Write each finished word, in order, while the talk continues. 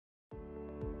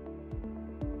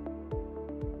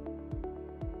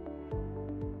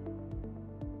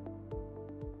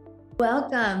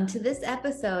Welcome to this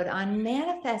episode on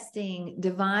manifesting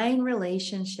divine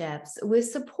relationships with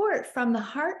support from the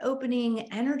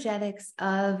heart-opening energetics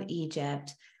of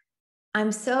Egypt.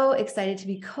 I'm so excited to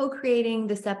be co-creating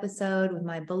this episode with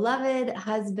my beloved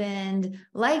husband,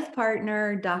 life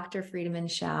partner, Dr. Friedemann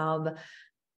Schaub.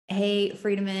 Hey,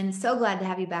 Friedemann, so glad to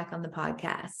have you back on the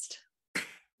podcast.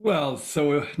 Well,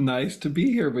 so nice to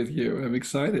be here with you. I'm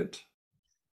excited.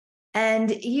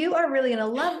 And you are really going to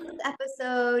love this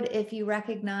episode if you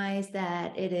recognize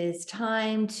that it is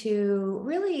time to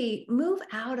really move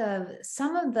out of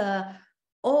some of the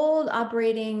old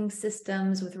operating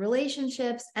systems with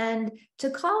relationships and to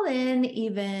call in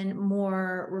even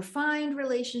more refined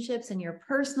relationships in your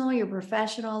personal, your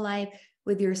professional life,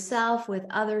 with yourself, with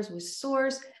others, with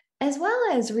source, as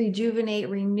well as rejuvenate,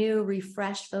 renew,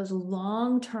 refresh those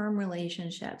long-term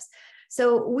relationships.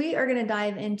 So we are going to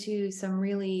dive into some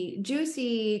really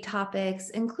juicy topics,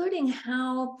 including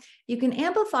how you can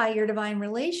amplify your divine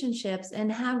relationships and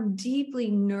have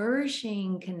deeply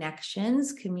nourishing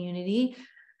connections, community,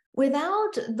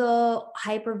 without the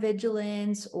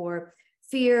hypervigilance or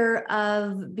fear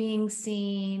of being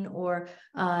seen or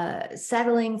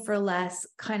settling for less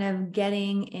kind of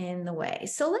getting in the way.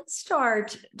 So let's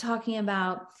start talking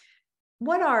about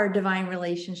what are divine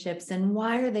relationships and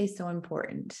why are they so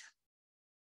important?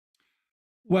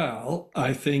 Well,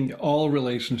 I think all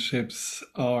relationships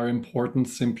are important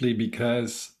simply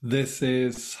because this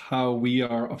is how we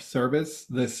are of service.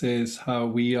 This is how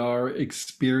we are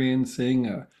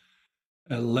experiencing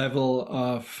a level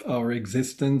of our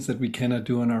existence that we cannot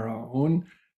do on our own.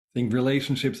 I think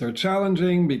relationships are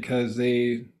challenging because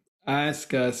they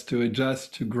ask us to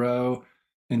adjust, to grow,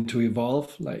 and to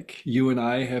evolve, like you and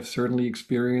I have certainly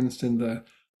experienced in the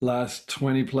last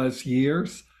 20 plus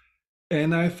years.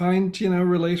 And I find,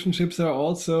 relationships are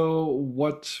also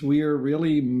what we are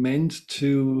really meant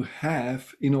to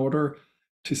have in order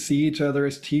to see each other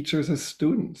as teachers, as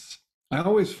students. I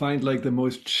always find like the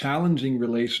most challenging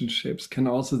relationships can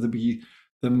also be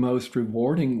the most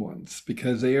rewarding ones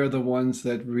because they are the ones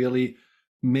that really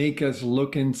make us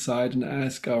look inside and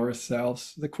ask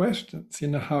ourselves the questions.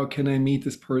 How can I meet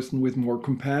this person with more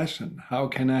compassion? How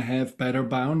can I have better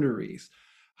boundaries?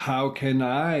 How can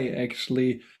I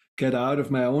actually get out of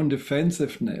my own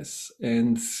defensiveness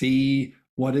and see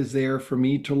what is there for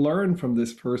me to learn from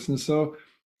this person? So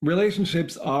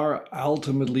relationships are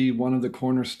ultimately one of the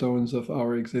cornerstones of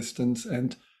our existence.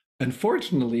 And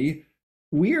unfortunately,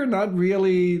 we are not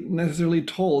really necessarily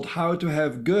told how to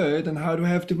have good and how to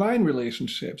have divine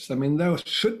relationships. I mean, there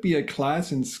should be a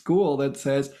class in school that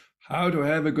says how to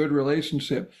have a good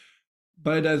relationship,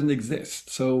 but it doesn't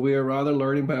exist. So we are rather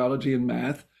learning biology and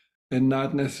math and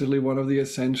not necessarily one of the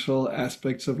essential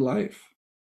aspects of life.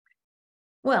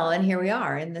 Well, and here we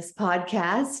are in this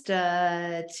podcast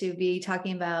to be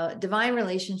talking about divine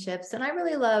relationships. And I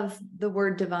really love the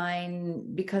word divine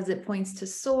because it points to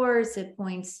source, it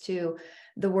points to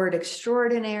the word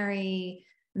extraordinary,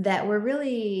 that we're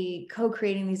really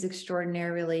co-creating these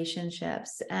extraordinary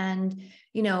relationships. And,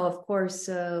 of course,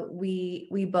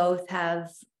 we both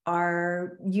have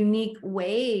our unique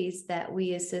ways that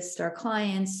we assist our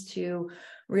clients to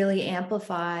really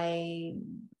amplify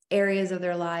areas of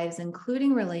their lives,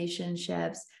 including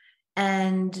relationships.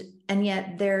 And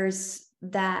yet there's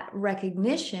that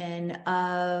recognition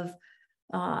of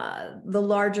the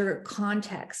larger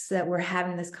context that we're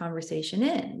having this conversation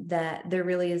in, that there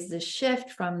really is this shift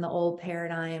from the old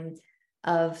paradigm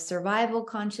of survival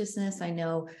consciousness. I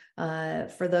know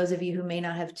for those of you who may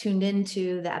not have tuned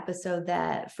into the episode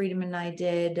that Friedemann and I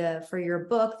did for your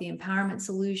book, The Empowerment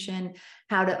Solution,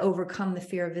 How to Overcome the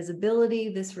Fear of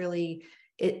Visibility,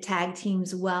 it tag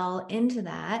teams well into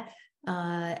that.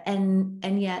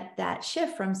 And yet that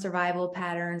shift from survival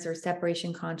patterns or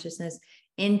separation consciousness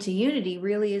into unity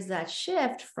really is that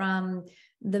shift from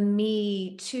the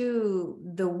me to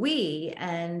the we,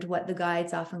 and what the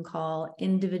guides often call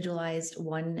individualized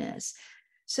oneness.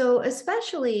 So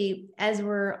especially as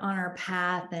we're on our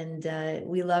path, and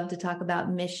we love to talk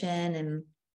about mission, and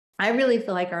I really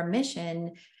feel like our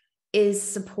mission is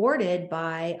supported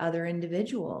by other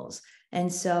individuals.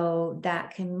 And so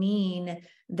that can mean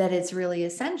that it's really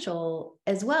essential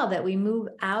as well that we move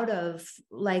out of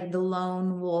like the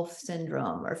lone wolf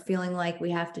syndrome or feeling like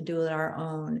we have to do it our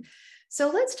own. So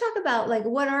let's talk about like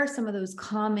what are some of those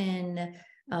common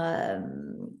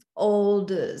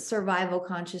old survival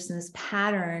consciousness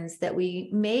patterns that we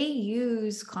may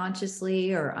use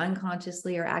consciously or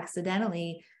unconsciously or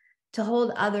accidentally to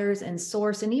hold others and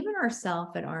source and even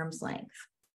ourselves at arm's length.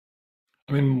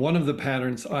 I mean, one of the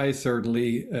patterns I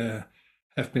certainly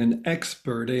have been an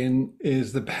expert in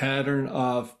is the pattern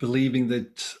of believing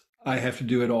that I have to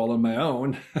do it all on my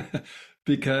own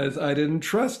because I didn't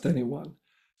trust anyone.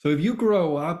 So if you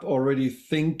grow up already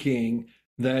thinking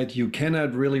that you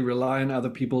cannot really rely on other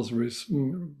people's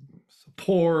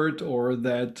support, or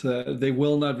that they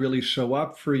will not really show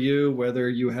up for you, whether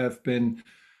you have been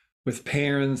with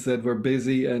parents that were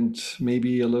busy and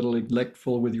maybe a little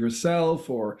neglectful with yourself,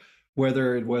 or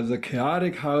whether it was a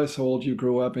chaotic household you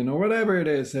grew up in, or whatever it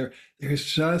is, there's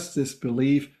just this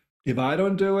belief, if I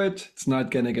don't do it, it's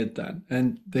not going to get done.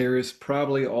 And there is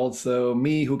probably also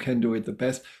me who can do it the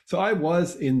best. So I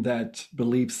was in that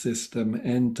belief system,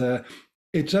 and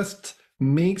it just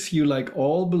makes you, like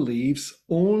all beliefs,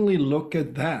 only look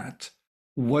at that,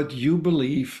 what you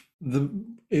believe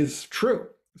is true.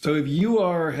 So if you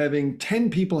are having 10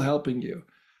 people helping you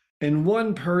and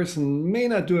one person may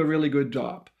not do a really good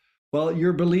job, well,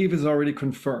 your belief is already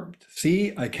confirmed.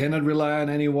 See, I cannot rely on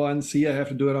anyone. See, I have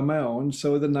to do it on my own.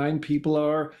 So the 9 people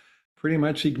are pretty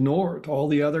much ignored. All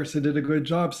the others that did a good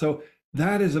job. So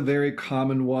that is a very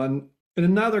common one. And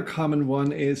another common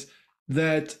one is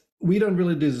that we don't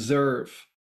really deserve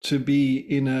to be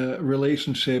in a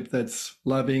relationship that's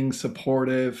loving,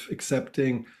 supportive,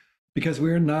 accepting, because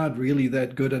we're not really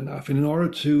that good enough. And in order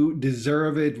to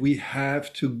deserve it, we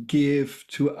have to give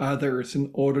to others in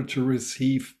order to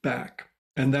receive back.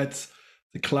 And that's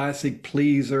the classic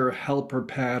pleaser helper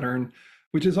pattern,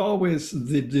 which is always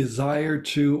the desire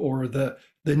to, or the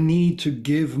need to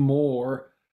give more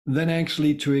than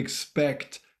actually to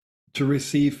expect to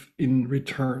receive in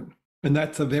return. And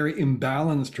that's a very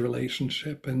imbalanced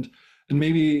relationship. And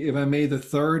maybe, if I may, the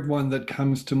third one that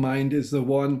comes to mind is the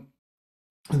one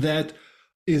that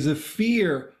is a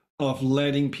fear of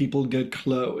letting people get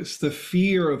close, the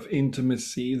fear of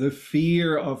intimacy, the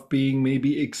fear of being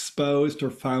maybe exposed or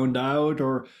found out,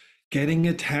 or getting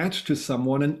attached to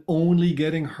someone and only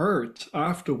getting hurt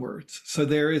afterwards. So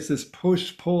there is this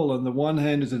push-pull. On the one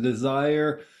hand is a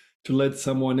desire to let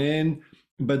someone in,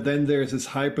 but then there's this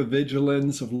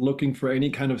hypervigilance of looking for any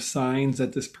kind of signs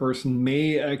that this person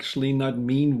may actually not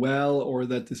mean well, or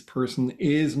that this person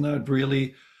is not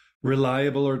really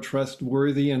reliable or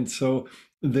trustworthy. And so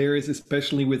there is,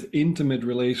 especially with intimate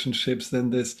relationships,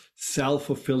 then this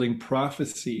self-fulfilling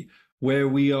prophecy where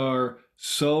we are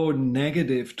so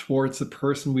negative towards the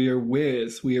person we are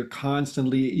with. We are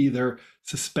constantly either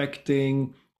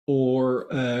suspecting or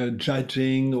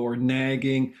judging or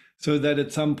nagging, so that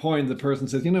at some point the person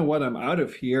says, you know what, I'm out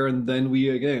of here. And then we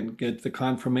again get the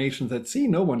confirmation that, see,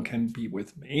 no one can be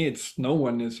with me. No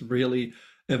one is really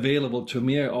available to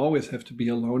me. I always have to be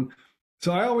alone.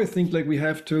 So I always think, like, we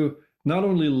have to not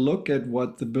only look at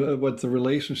what the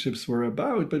relationships were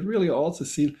about, but really also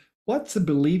see what's the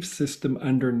belief system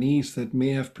underneath that may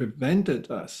have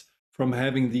prevented us from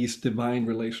having these divine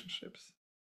relationships.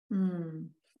 Hmm.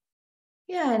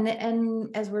 Yeah,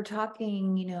 and as we're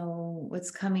talking,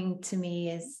 what's coming to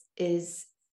me is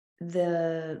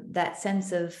that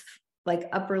sense of like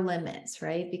upper limits,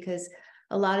 right? Because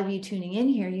a lot of you tuning in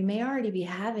here, you may already be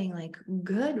having like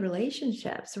good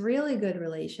relationships, really good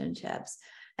relationships,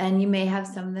 and you may have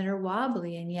some that are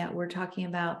wobbly, and yet we're talking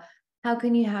about how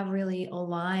can you have really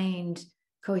aligned,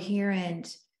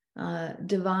 coherent,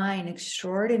 divine,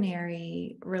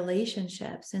 extraordinary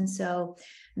relationships. And so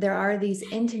there are these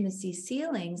intimacy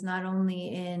ceilings, not only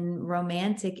in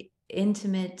romantic,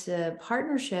 intimate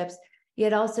partnerships,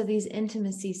 yet also these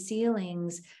intimacy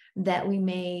ceilings that we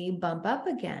may bump up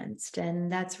against. And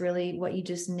that's really what you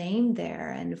just named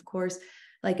there. And of course,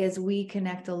 like as we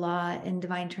connect a lot in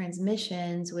divine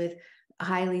transmissions with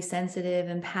highly sensitive,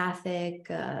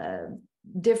 empathic,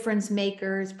 difference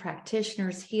makers,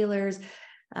 practitioners, healers,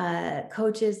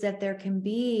 coaches, that there can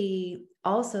be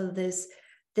also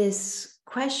this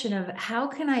question of how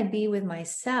can I be with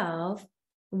myself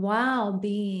while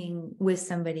being with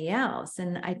somebody else?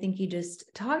 And I think you just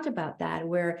talked about that,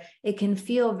 where it can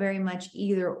feel very much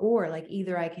either or, like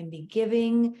either I can be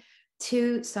giving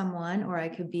to someone or I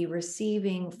could be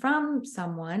receiving from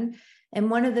someone. And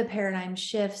one of the paradigm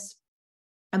shifts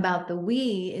about the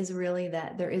we is really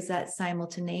that there is that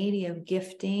simultaneity of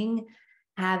gifting,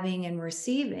 having, and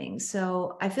receiving.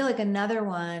 So I feel like another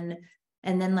one,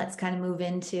 and then let's kind of move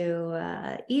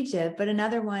into Egypt, but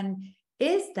another one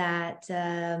is that,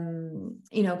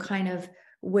 kind of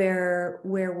where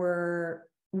we're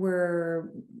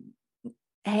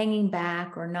hanging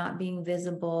back or not being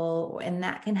visible. And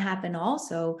that can happen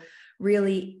also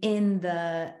really in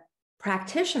the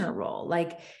practitioner role.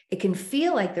 Like it can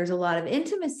feel like there's a lot of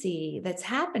intimacy that's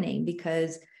happening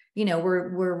because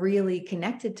we're really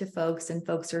connected to folks, and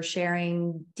folks are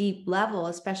sharing deep level,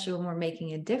 especially when we're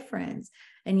making a difference.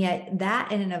 And yet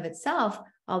that in and of itself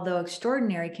although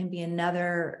extraordinary, can be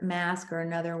another mask or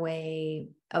another way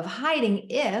of hiding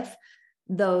if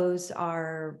those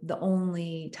are the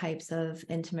only types of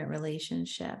intimate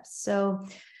relationships. So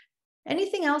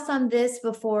anything else on this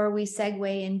before we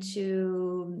segue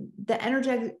into the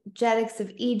energetics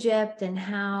of Egypt and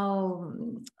how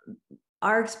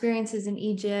our experiences in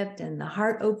Egypt and the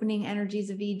heart-opening energies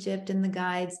of Egypt and the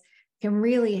guides can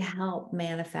really help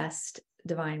manifest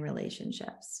divine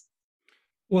relationships?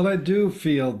 Well, I do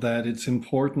feel that it's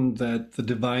important that the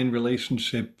divine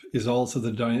relationship is also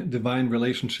the divine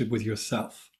relationship with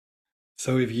yourself.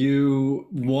 So if you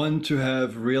want to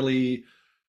have really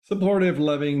supportive,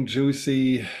 loving,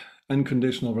 juicy,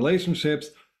 unconditional relationships,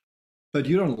 but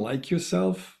you don't like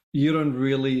yourself, you don't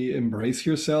really embrace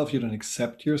yourself, you don't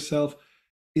accept yourself,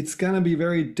 it's going to be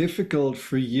very difficult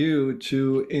for you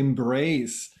to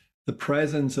embrace the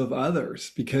presence of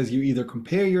others because you either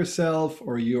compare yourself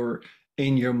or you're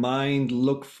in your mind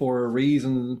look for a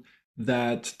reason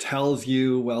that tells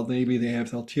you, well, maybe they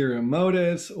have ulterior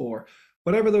motives or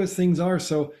whatever those things are.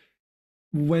 So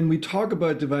when we talk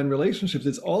about divine relationships,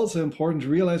 it's also important to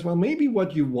realize, well, maybe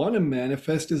what you want to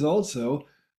manifest is also,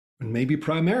 and maybe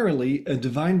primarily, a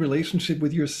divine relationship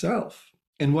with yourself.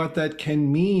 And what that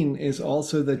can mean is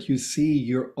also that you see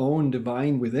your own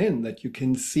divine within, that you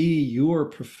can see your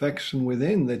perfection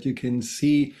within, that you can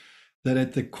see that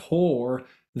at the core,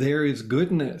 there is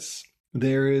goodness,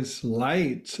 there is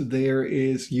light, there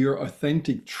is your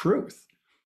authentic truth.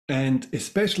 And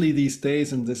especially these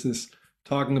days, and this is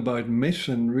talking about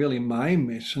mission, really my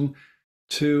mission,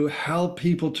 to help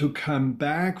people to come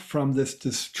back from this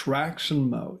distraction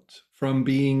mode, from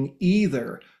being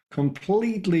either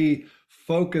completely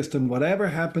focused on whatever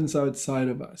happens outside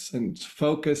of us and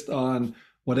focused on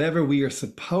whatever we are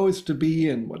supposed to be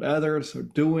and what others are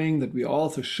doing that we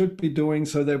also should be doing,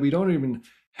 so that we don't even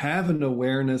have an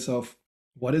awareness of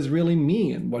what is really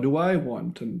me and what do I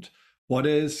want and what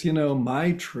is,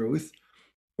 my truth.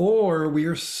 Or we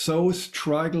are so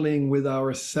struggling with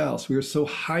ourselves. We are so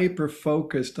hyper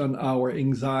focused on our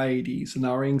anxieties and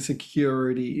our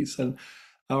insecurities and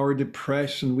our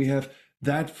depression. We have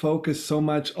that focus so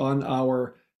much on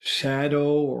our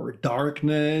shadow or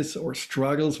darkness or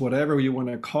struggles, whatever you want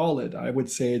to call it. I would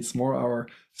say it's more our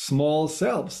small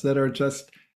selves that are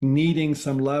just needing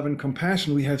some love and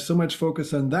compassion. We have so much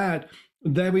focus on that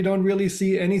we don't really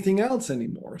see anything else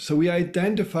anymore. So we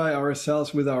identify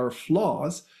ourselves with our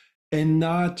flaws and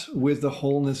not with the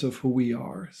wholeness of who we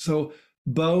are. So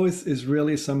both is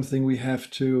really something we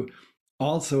have to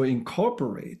also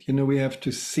incorporate. We have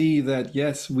to see that,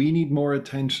 yes, we need more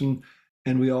attention,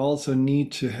 and we also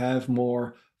need to have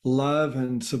more love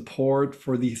and support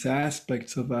for these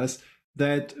aspects of us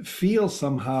that feel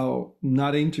somehow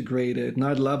not integrated,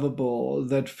 not lovable,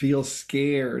 that feel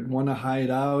scared, want to hide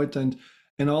out, and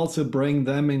also bring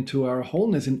them into our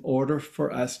wholeness in order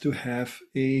for us to have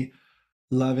a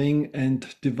loving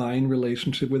and divine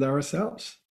relationship with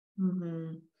ourselves.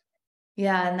 Mm-hmm.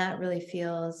 Yeah, and that really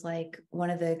feels like one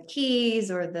of the keys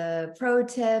or the pro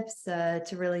tips to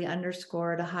really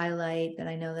underscore, to highlight, that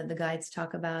I know that the guides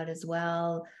talk about as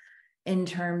well, in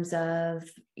terms of,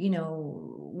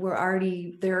 there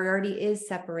already is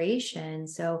separation.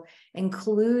 So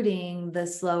including the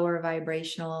slower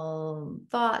vibrational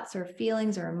thoughts or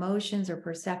feelings or emotions or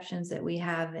perceptions that we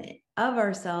have of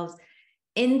ourselves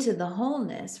into the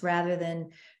wholeness, rather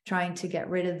than trying to get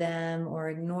rid of them or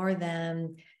ignore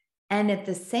them. And at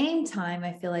the same time,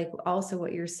 I feel like also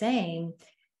what you're saying,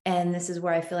 and this is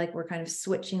where I feel like we're kind of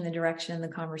switching the direction in the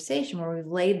conversation, where we've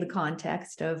laid the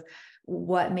context of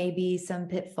what may be some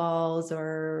pitfalls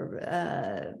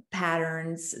or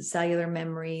patterns, cellular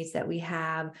memories that we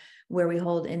have where we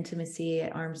hold intimacy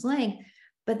at arm's length,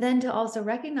 but then to also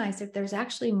recognize that there's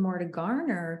actually more to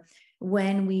garner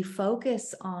when we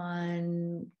focus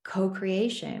on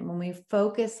co-creation, when we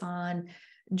focus on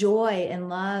joy and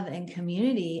love and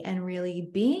community, and really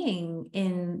being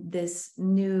in this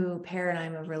new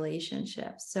paradigm of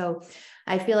relationships. So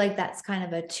I feel like that's kind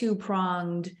of a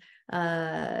two-pronged,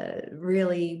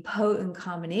 really potent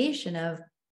combination of,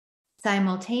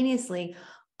 simultaneously,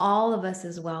 all of us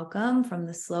is welcome, from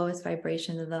the slowest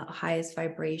vibration to the highest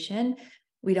vibration.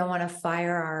 We don't want to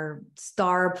fire our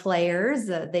star players.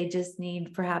 They just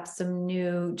need perhaps some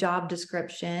new job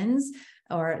descriptions,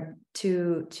 or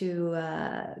to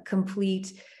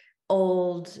complete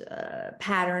old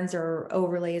patterns or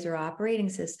overlays or operating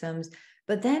systems.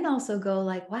 But then also go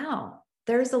like, wow,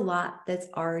 there's a lot that's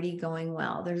already going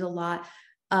well. There's a lot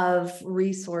of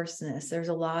resourceness. There's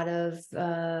a lot of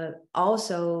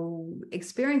also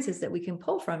experiences that we can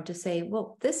pull from to say,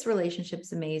 well, this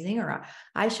relationship's amazing, or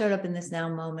I showed up in this now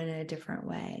moment in a different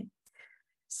way.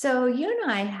 So you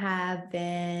and I have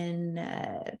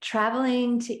been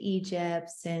traveling to Egypt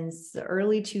since the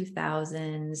early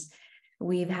 2000s.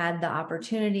 We've had the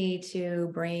opportunity to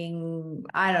bring,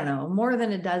 I don't know, more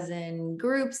than a dozen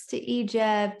groups to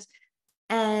Egypt.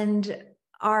 And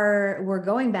we're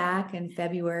going back in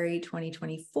February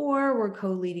 2024. We're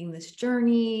co-leading this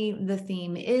journey. The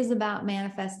theme is about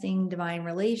manifesting divine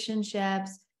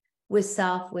relationships with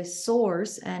self, with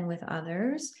source, and with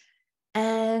others.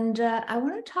 And I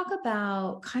want to talk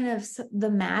about kind of the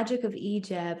magic of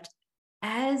Egypt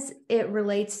as it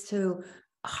relates to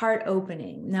heart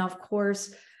opening. Now, of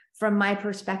course, from my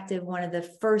perspective, one of the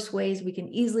first ways we can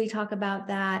easily talk about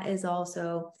that is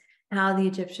also how the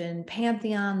Egyptian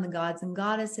pantheon, the gods and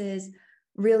goddesses,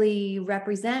 really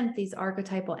represent these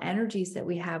archetypal energies that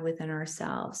we have within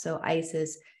ourselves. So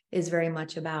Isis is very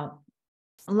much about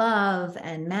love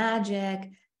and magic.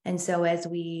 And so as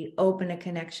we open a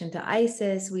connection to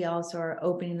Isis, we also are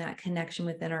opening that connection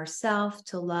within ourselves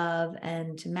to love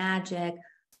and to magic.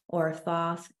 Or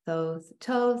Thoth,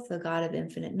 Thoth, the God of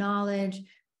infinite knowledge,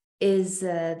 is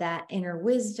that inner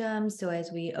wisdom. So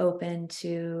as we open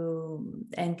to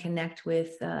and connect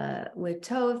with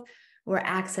Thoth, we're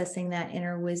accessing that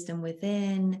inner wisdom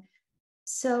within.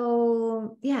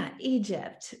 So yeah,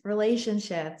 Egypt,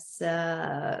 relationships.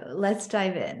 Let's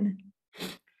dive in.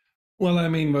 Well, I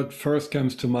mean, what first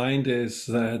comes to mind is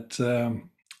that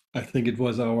I think it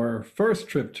was our first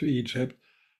trip to Egypt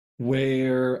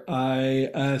where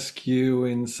I asked you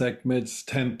in Sekhmet's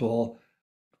temple,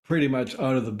 pretty much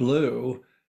out of the blue,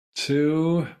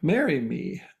 to marry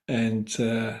me. And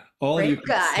all you Brave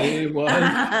could say guy.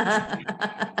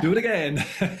 was, do it again.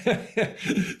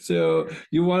 So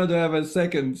you wanted to have a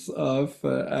second of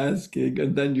asking,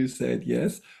 and then you said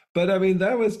yes. But I mean,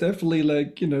 that was definitely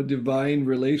like, divine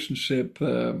relationship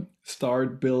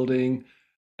start building.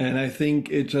 And I think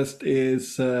it just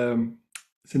is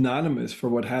synonymous for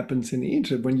what happens in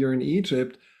Egypt. When you're in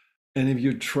Egypt, and if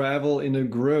you travel in a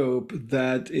group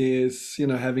that is,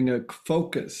 having a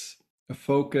focus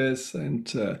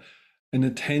and an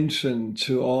attention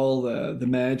to all the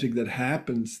magic that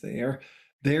happens there,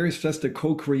 there is just a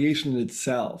co-creation in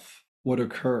itself, what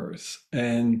occurs.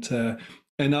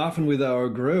 And often with our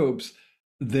groups,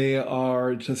 there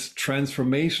are just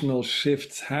transformational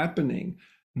shifts happening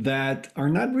that are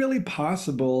not really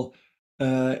possible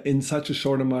in such a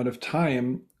short amount of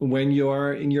time when you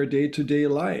are in your day-to-day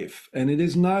life. And it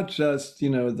is not just,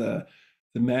 the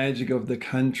magic of the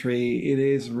country. It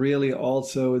is really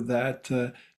also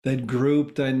that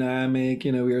group dynamic.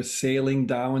 We are sailing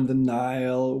down the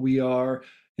Nile. We are,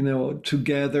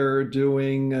 together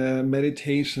doing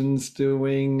meditations,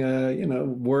 doing,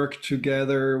 work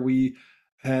together. We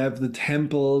have the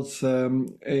temples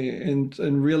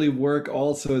and really work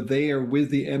also there with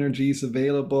the energies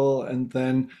available. And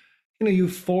then, you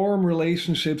form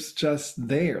relationships just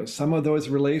there. Some of those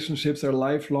relationships are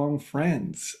lifelong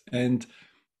friends. And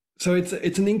so it's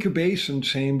an incubation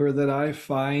chamber that I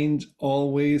find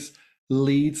always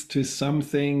leads to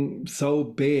something so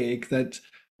big that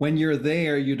when you're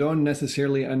there, you don't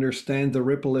necessarily understand the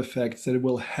ripple effects that it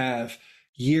will have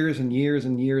years and years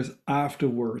and years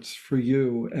afterwards for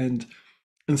you. And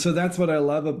so that's what I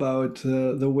love about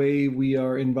the way we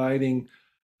are inviting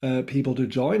people to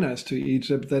join us to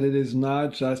Egypt, that it is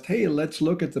not just, hey, let's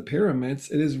look at the pyramids.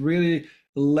 It is really,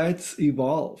 let's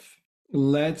evolve.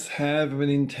 Let's have an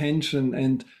intention.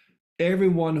 And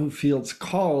everyone who feels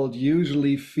called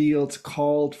usually feels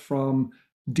called from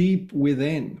deep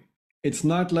within. It's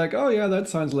not like, oh, yeah, that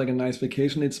sounds like a nice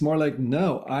vacation. It's more like,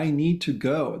 no, I need to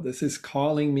go. This is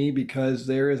calling me because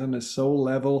there is on a soul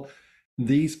level,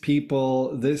 these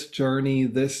people, this journey,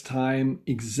 this time,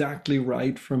 exactly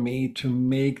right for me to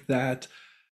make that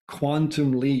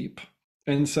quantum leap.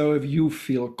 And so if you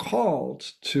feel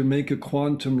called to make a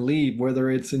quantum leap,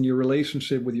 whether it's in your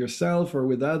relationship with yourself or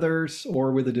with others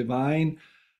or with the divine,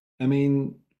 I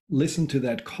mean, listen to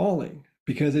that calling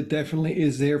because it definitely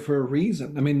is there for a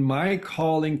reason. I mean, my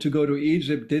calling to go to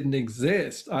Egypt didn't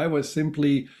exist. I was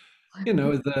simply,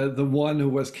 the one who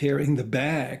was carrying the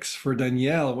bags for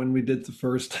Danielle when we did the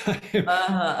first time.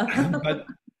 But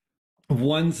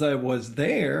once I was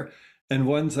there, and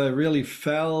once I really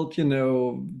felt,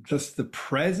 just the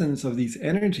presence of these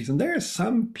energies, and there are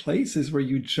some places where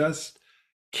you just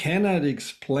cannot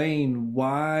explain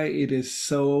why it is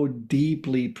so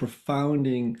deeply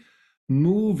profounding,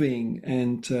 moving,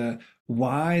 and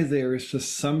why there is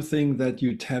just something that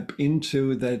you tap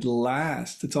into that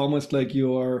lasts. It's almost like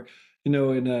you are,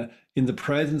 in the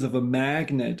presence of a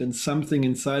magnet and something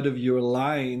inside of your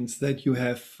lines that you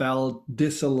have felt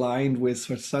disaligned with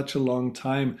for such a long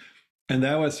time. And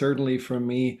that was certainly for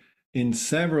me in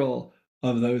several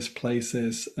of those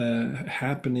places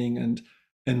happening,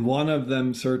 and one of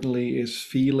them certainly is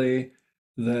Philae,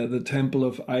 the temple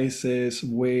of Isis,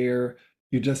 where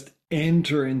you just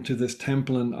enter into this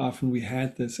temple, and often we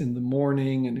had this in the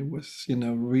morning, and it was,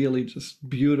 really just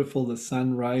beautiful, the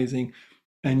sun rising,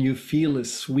 and you feel a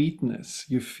sweetness,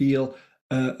 you feel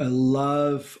a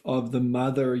love of the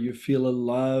mother, you feel a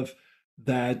love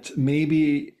that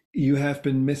maybe you have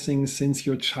been missing since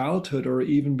your childhood or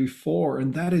even before.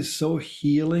 And that is so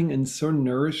healing and so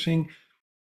nourishing.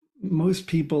 Most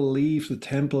people leave the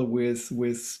temple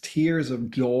with tears of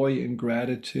joy and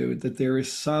gratitude that there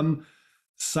is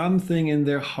something in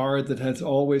their heart that has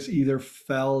always either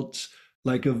felt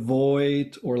like a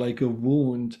void or like a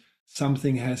wound.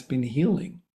 Something has been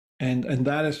healing. And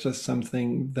that is just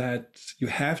something that you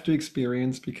have to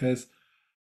experience, because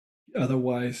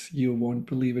otherwise you won't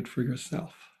believe it for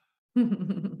yourself.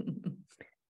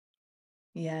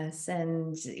 Yes.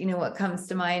 And what comes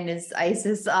to mind is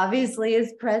Isis obviously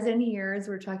is present here as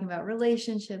we're talking about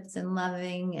relationships and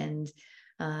loving. And,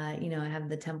 I have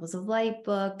the Temples of Light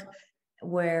book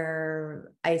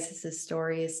where Isis's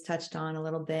story is touched on a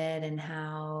little bit, and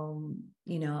how,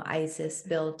 Isis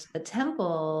built a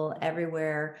temple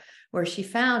everywhere where she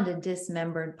found a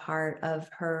dismembered part of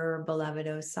her beloved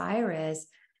Osiris.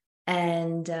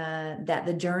 And that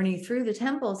the journey through the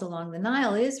temples along the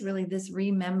Nile is really this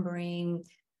remembering,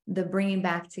 the bringing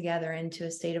back together into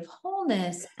a state of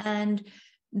wholeness. And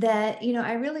that,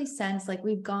 I really sense like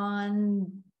we've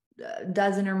gone a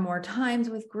dozen or more times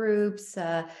with groups.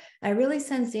 I really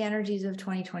sense the energies of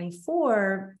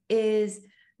 2024 is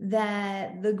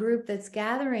that the group that's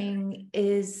gathering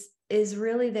is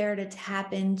really there to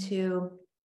tap into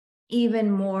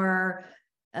even more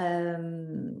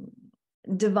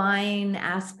divine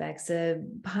aspects of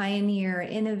pioneer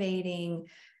innovating,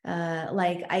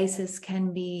 like Isis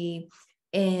can be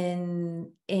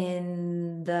in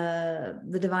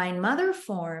the divine mother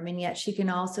form, and yet she can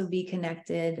also be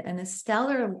connected in a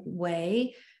stellar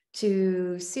way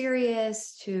to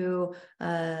Sirius, to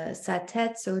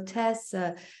Satet, Sotes,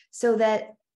 so that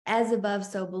as above,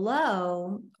 so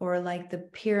below, or like the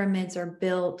pyramids are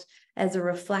built as a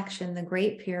reflection. The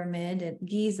Great Pyramid at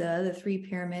Giza, the three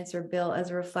pyramids are built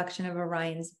as a reflection of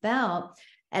Orion's belt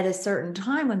at a certain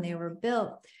time when they were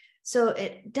built. So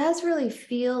it does really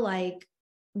feel like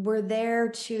we're there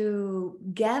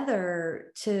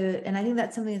together and I think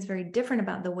that's something that's very different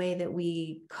about the way that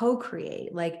we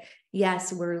co-create. Like,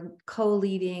 yes, we're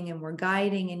co-leading and we're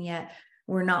guiding, and yet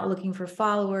we're not looking for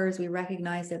followers. We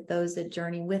recognize that those that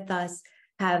journey with us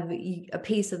have a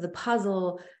piece of the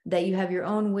puzzle, that you have your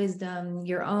own wisdom,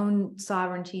 your own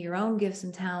sovereignty, your own gifts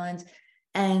and talents,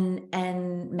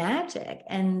 and magic,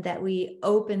 and that we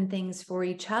open things for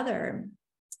each other.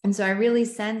 And so I really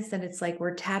sense that it's like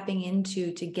we're tapping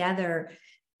into together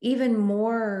even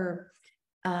more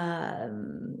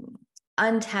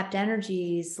untapped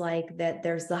energies, like that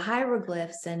there's the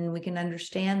hieroglyphs and we can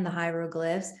understand the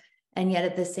hieroglyphs, and yet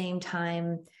at the same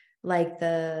time, like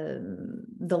the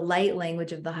light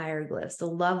language of the hieroglyphs, the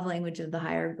love language of the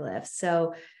hieroglyphs.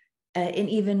 So and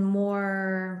even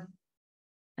more,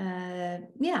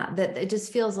 that it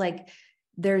just feels like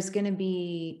there's going to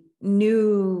be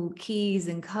new keys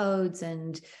and codes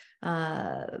and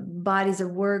bodies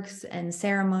of works and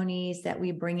ceremonies that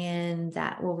we bring in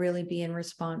that will really be in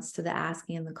response to the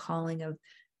asking and the calling of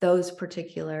those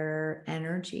particular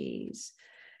energies.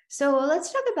 So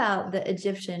let's talk about the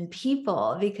Egyptian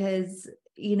people, because,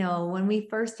 when we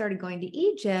first started going to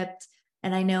Egypt,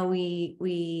 and I know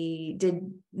we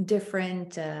did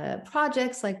different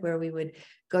projects, like where we would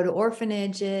go to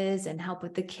orphanages and help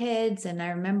with the kids. And I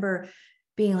remember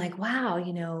being like, wow,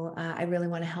 I really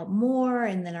want to help more.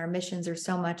 And then our missions are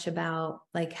so much about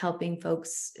like helping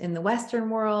folks in the Western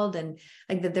world, and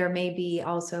like that there may be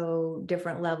also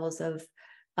different levels of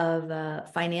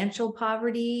financial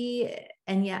poverty.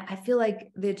 And yet I feel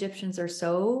like the Egyptians are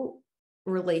so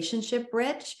relationship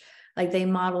rich. Like they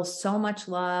model so much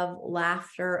love,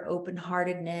 laughter,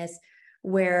 open-heartedness,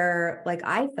 where like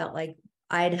I felt like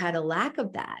I'd had a lack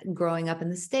of that growing up in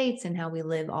the States, and how we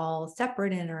live all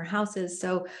separate in our houses.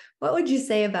 So what would you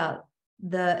say about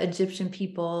the Egyptian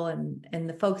people and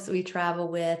the folks that we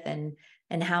travel with,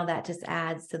 and how that just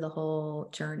adds to the whole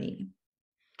journey?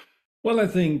 Well, I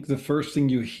think the first thing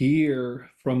you hear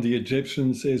from the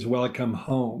Egyptians is welcome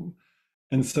home.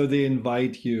 And so they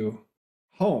invite you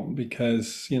home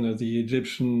because, the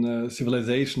Egyptian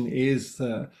civilization is,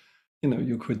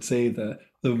 you could say the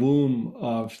womb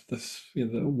of this,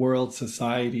 the world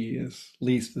society, is, at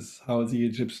least is how the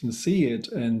Egyptians see it.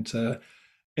 And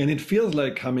and it feels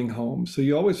like coming home. So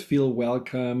you always feel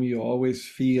welcome. You always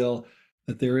feel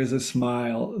that there is a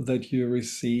smile that you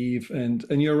receive. And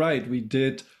you're right. We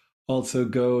did also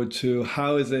go to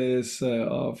houses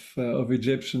of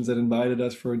Egyptians that invited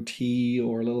us for a tea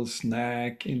or a little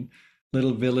snack in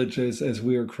little villages as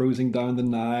we were cruising down the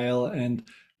Nile. And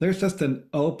there's just an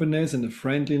openness and a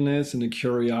friendliness and a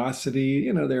curiosity.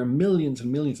 You know, there are millions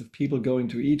and millions of people going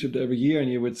to Egypt every year,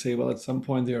 and you would say, well, at some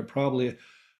point they are probably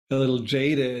a little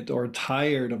jaded or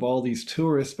tired of all these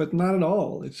tourists, but not at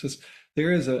all. It's just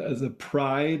there is a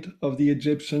pride of the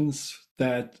Egyptians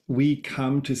that we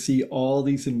come to see all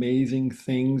these amazing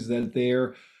things that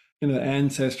their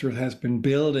ancestor has been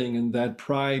building, and that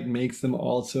pride makes them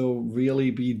also really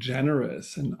be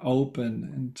generous and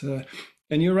open.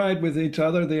 And you're right, with each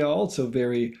other they are also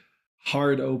very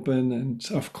hard open. And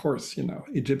of course,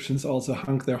 Egyptians also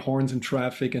honk their horns in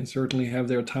traffic and certainly have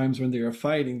their times when they are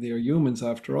fighting. They are humans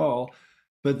after all.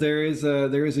 But there is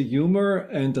a humor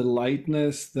and a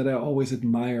lightness that I always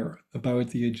admire about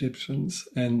the Egyptians,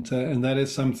 and that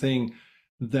is something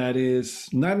that is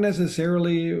not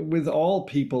necessarily with all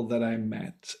people that I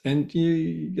met. And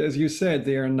as you said,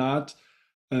 they are not.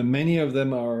 Many of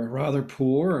them are rather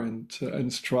poor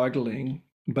and struggling,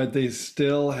 but they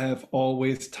still have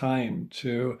always time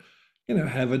to,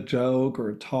 have a joke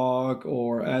or talk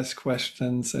or ask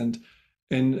questions, and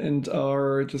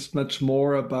are just much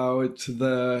more about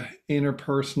the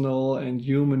interpersonal and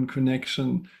human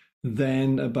connection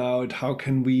than about how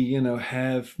can we,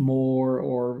 have more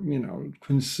or,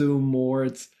 consume more.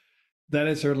 That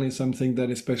is certainly something that,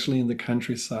 especially in the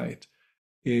countryside,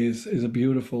 is a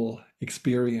beautiful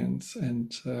experience,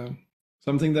 and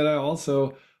something that I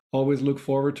also always look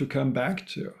forward to come back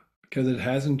to, because it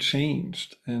hasn't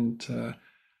changed, and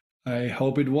I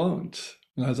hope it won't.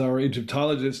 As our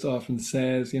Egyptologist often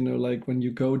says, like when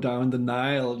you go down the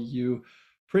Nile, you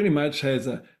pretty much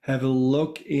have a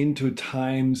look into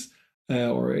times,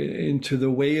 or into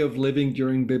the way of living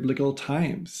during biblical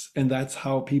times. And that's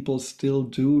how people still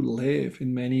do live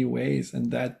in many ways.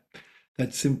 And that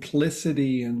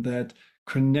simplicity and that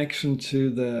connection to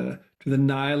the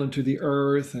Nile and to the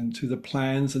earth and to the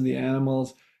plants and the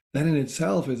animals, that in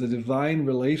itself is a divine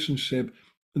relationship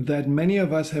that many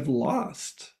of us have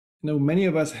lost. Many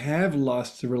of us have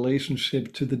lost the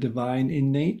relationship to the divine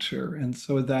in nature. And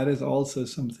so that is also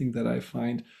something that I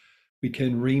find we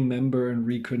can remember and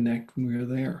reconnect when we're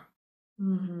there.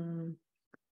 Mm-hmm.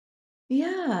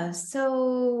 Yeah.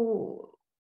 So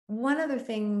one other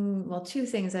thing, well, two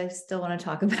things I still want to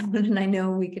talk about, and I know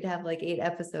we could have like 8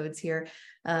 episodes here,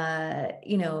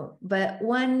 but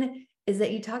one is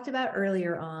that you talked about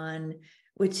earlier on,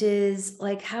 which is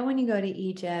like how when you go to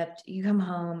Egypt, you come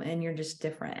home and you're just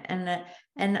different.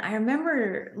 And I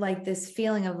remember like this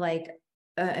feeling of like,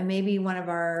 and maybe one of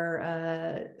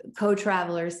our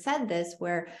co-travelers said this,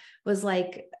 where it was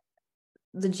like,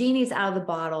 the genie's out of the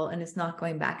bottle and it's not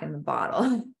going back in the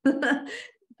bottle.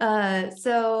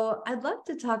 So I'd love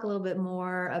to talk a little bit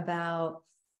more about,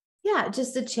 yeah,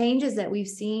 just the changes that we've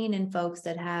seen in folks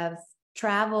that have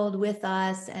traveled with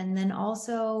us. And then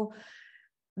also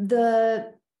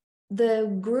the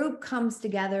group comes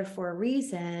together for a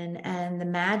reason, and the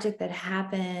magic that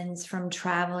happens from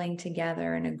traveling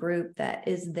together in a group that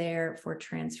is there for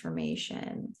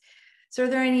transformation. So are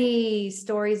there any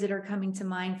stories that are coming to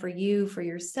mind for you, for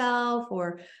yourself,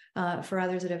 or for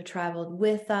others that have traveled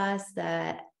with us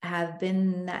that have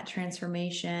been that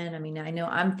transformation? I mean, I know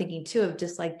I'm thinking too of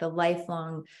just like the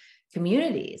lifelong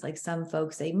communities, like some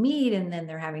folks they meet and then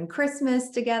they're having Christmas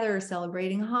together or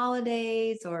celebrating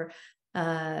holidays, or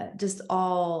just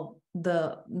all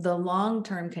the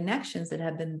long-term connections that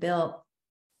have been built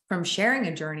from sharing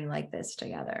a journey like this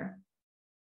together.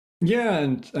 Yeah,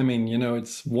 and I mean,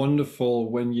 it's wonderful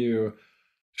when you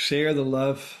share the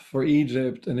love for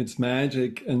Egypt and its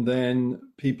magic, and then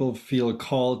people feel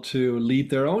called to lead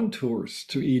their own tours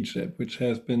to Egypt, which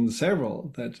has been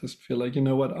several that just feel like, you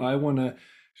know what, I want to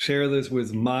share this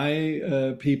with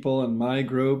my people and my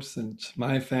groups and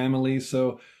my family.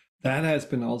 So that has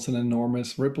been also an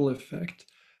enormous ripple effect.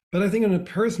 But I think on a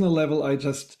personal level, I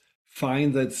just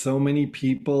find that so many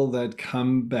people that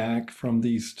come back from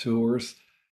these tours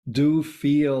do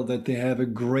feel that they have a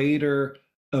greater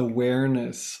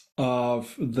awareness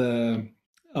of the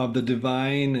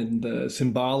divine and the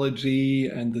symbology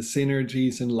and the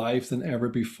synergies in life than ever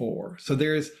before. So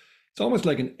it's almost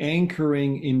like an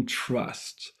anchoring in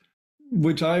trust,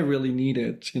 which I really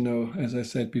needed, as I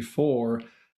said before.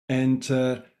 And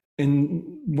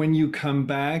when you come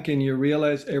back and you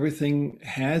realize everything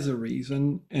has a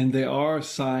reason, and there are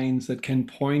signs that can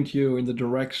point you in the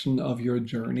direction of your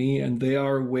journey, and there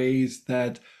are ways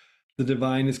that the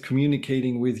divine is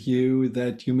communicating with you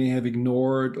that you may have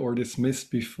ignored or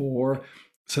dismissed before.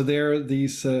 So there are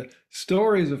these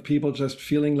stories of people just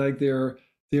feeling like they're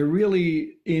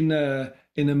really in a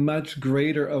much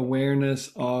greater awareness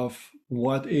of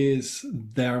what is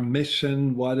their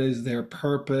mission, what is their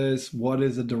purpose, what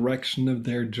is the direction of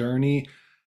their journey,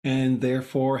 and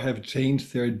therefore have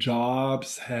changed their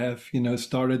jobs, have,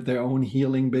 started their own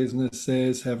healing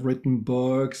businesses, have written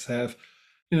books, have,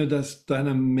 just done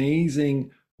amazing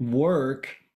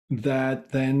work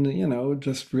that then,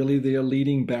 just really they are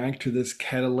leading back to this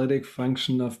catalytic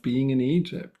function of being in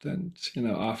Egypt. And,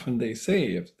 often they say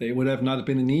if they would have not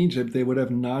been in Egypt, they would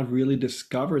have not really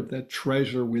discovered that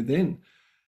treasure within.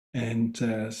 And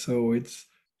so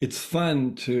it's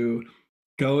fun to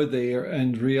go there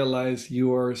and realize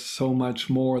you are so much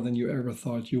more than you ever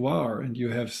thought you are, and you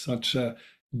have such a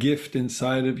gift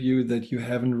inside of you that you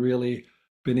haven't really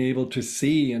been able to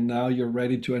see, and now you're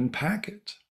ready to unpack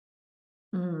it.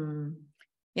 Mm.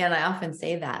 Yeah, and I often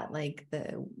say that, like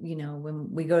when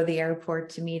we go to the airport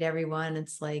to meet everyone,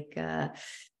 it's like a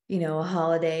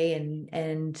holiday,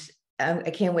 and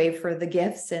I can't wait for the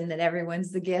gifts, and that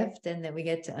everyone's the gift, and that we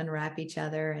get to unwrap each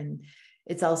other. And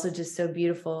it's also just so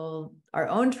beautiful, our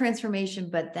own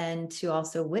transformation, but then to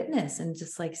also witness and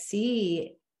just like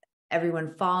see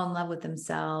everyone fall in love with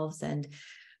themselves and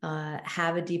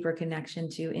have a deeper connection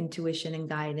to intuition and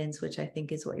guidance, which I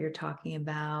think is what you're talking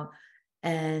about.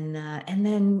 And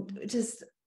then just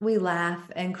we laugh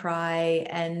and cry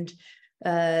and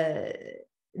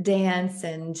dance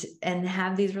and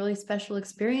have these really special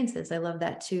experiences. I love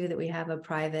that too, that we have a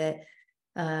private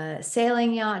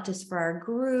sailing yacht just for our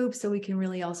group, so we can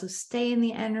really also stay in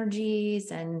the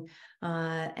energies and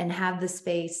have the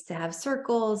space to have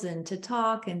circles and to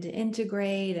talk and to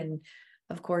integrate, and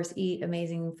of course eat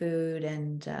amazing food.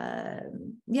 And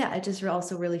it just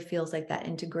also really feels like that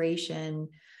integration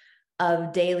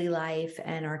of daily life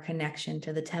and our connection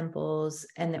to the temples,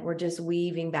 and that we're just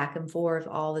weaving back and forth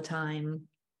all the time,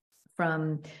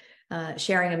 from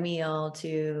sharing a meal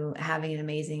to having an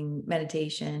amazing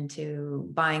meditation to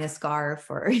buying a scarf,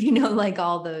 or like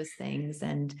all those things.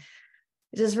 And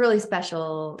it's just really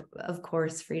special, of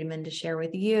course, Friedemann, to share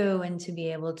with you and to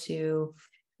be able to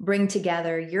bring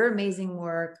together your amazing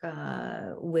work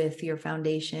with your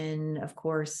foundation, of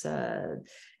course,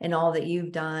 and all that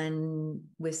you've done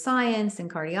with science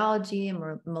and cardiology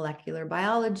and molecular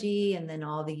biology, and then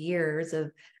all the years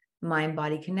of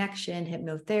mind-body connection,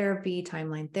 hypnotherapy,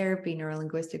 timeline therapy,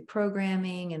 neurolinguistic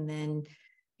programming, and then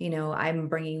I'm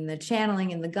bringing the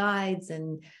channeling and the guides,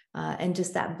 and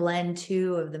just that blend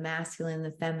too of the masculine,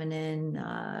 the feminine,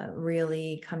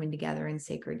 really coming together in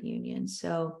sacred union.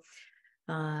 So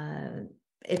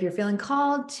if you're feeling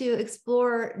called to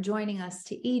explore joining us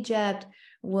to Egypt,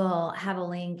 we'll have a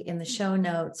link in the show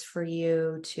notes for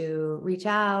you to reach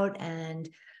out and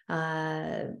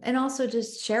also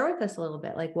just share with us a little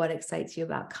bit, like what excites you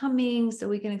about coming, so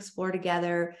we can explore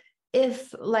together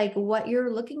if like what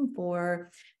you're looking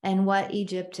for and what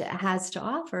Egypt has to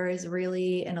offer is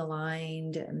really an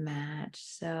aligned match.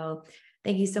 So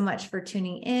thank you so much for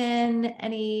tuning in.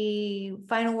 Any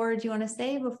final words you want to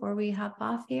say before we hop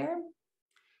off here?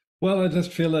 Well, I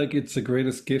just feel like it's the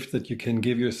greatest gift that you can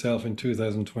give yourself in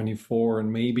 2024,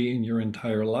 and maybe in your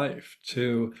entire life,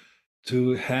 to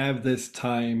have this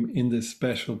time in this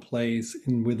special place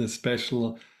and with a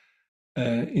special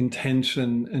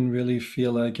intention, and really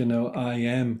feel like, I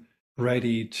am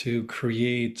ready to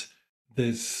create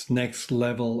this next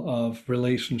level of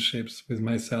relationships with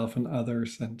myself and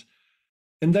others. And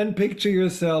then picture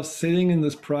yourself sitting in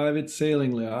this private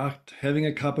sailing yacht, having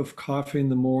a cup of coffee in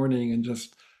the morning, and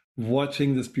just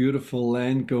watching this beautiful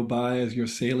land go by as you're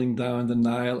sailing down the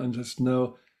Nile, and just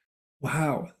know,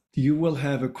 wow, you will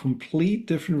have a complete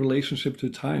different relationship to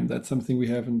time. That's something we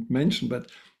haven't mentioned, but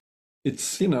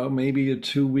it's, maybe a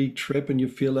 2 week trip and you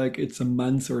feel like it's a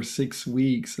month or 6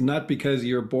 weeks. And not because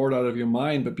you're bored out of your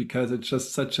mind, but because it's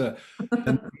just such a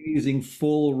amazing,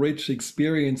 full, rich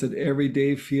experience that every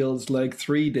day feels like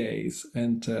 3 days.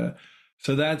 And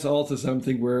so that's also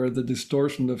something where the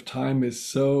distortion of time is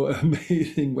so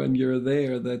amazing when you're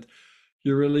there, that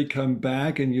you really come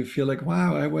back and you feel like,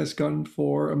 wow, I was gone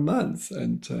for a month.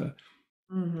 And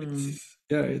Mm-hmm.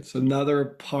 it's another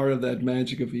part of that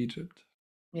magic of Egypt.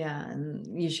 Yeah, and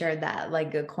you shared that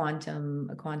like a quantum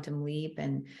leap,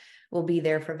 and we'll be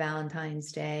there for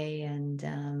Valentine's Day and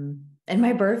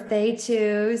my birthday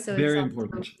too. So it's Very also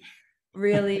important.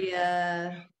 really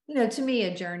to me,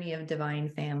 a journey of divine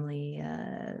family,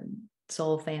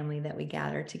 soul family, that we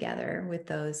gather together with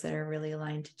those that are really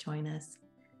aligned to join us.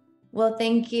 Well,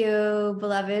 thank you,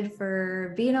 beloved,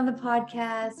 for being on the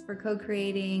podcast, for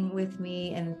co-creating with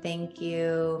me, and thank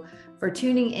you for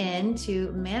tuning in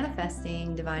to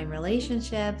Manifesting Divine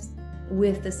Relationships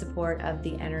with the support of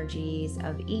the energies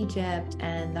of Egypt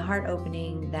and the heart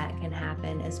opening that can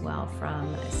happen as well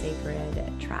from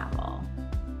sacred travel.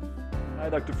 Hi,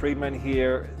 Dr. Friedemann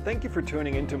here. Thank you for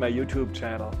tuning into my YouTube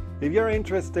channel. If you're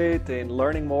interested in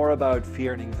learning more about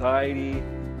fear and anxiety,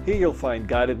 here you'll find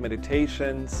guided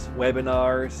meditations,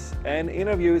 webinars, and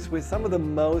interviews with some of the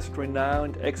most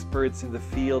renowned experts in the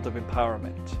field of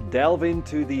empowerment. Delve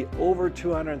into the over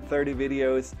 230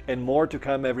 videos and more to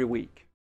come every week.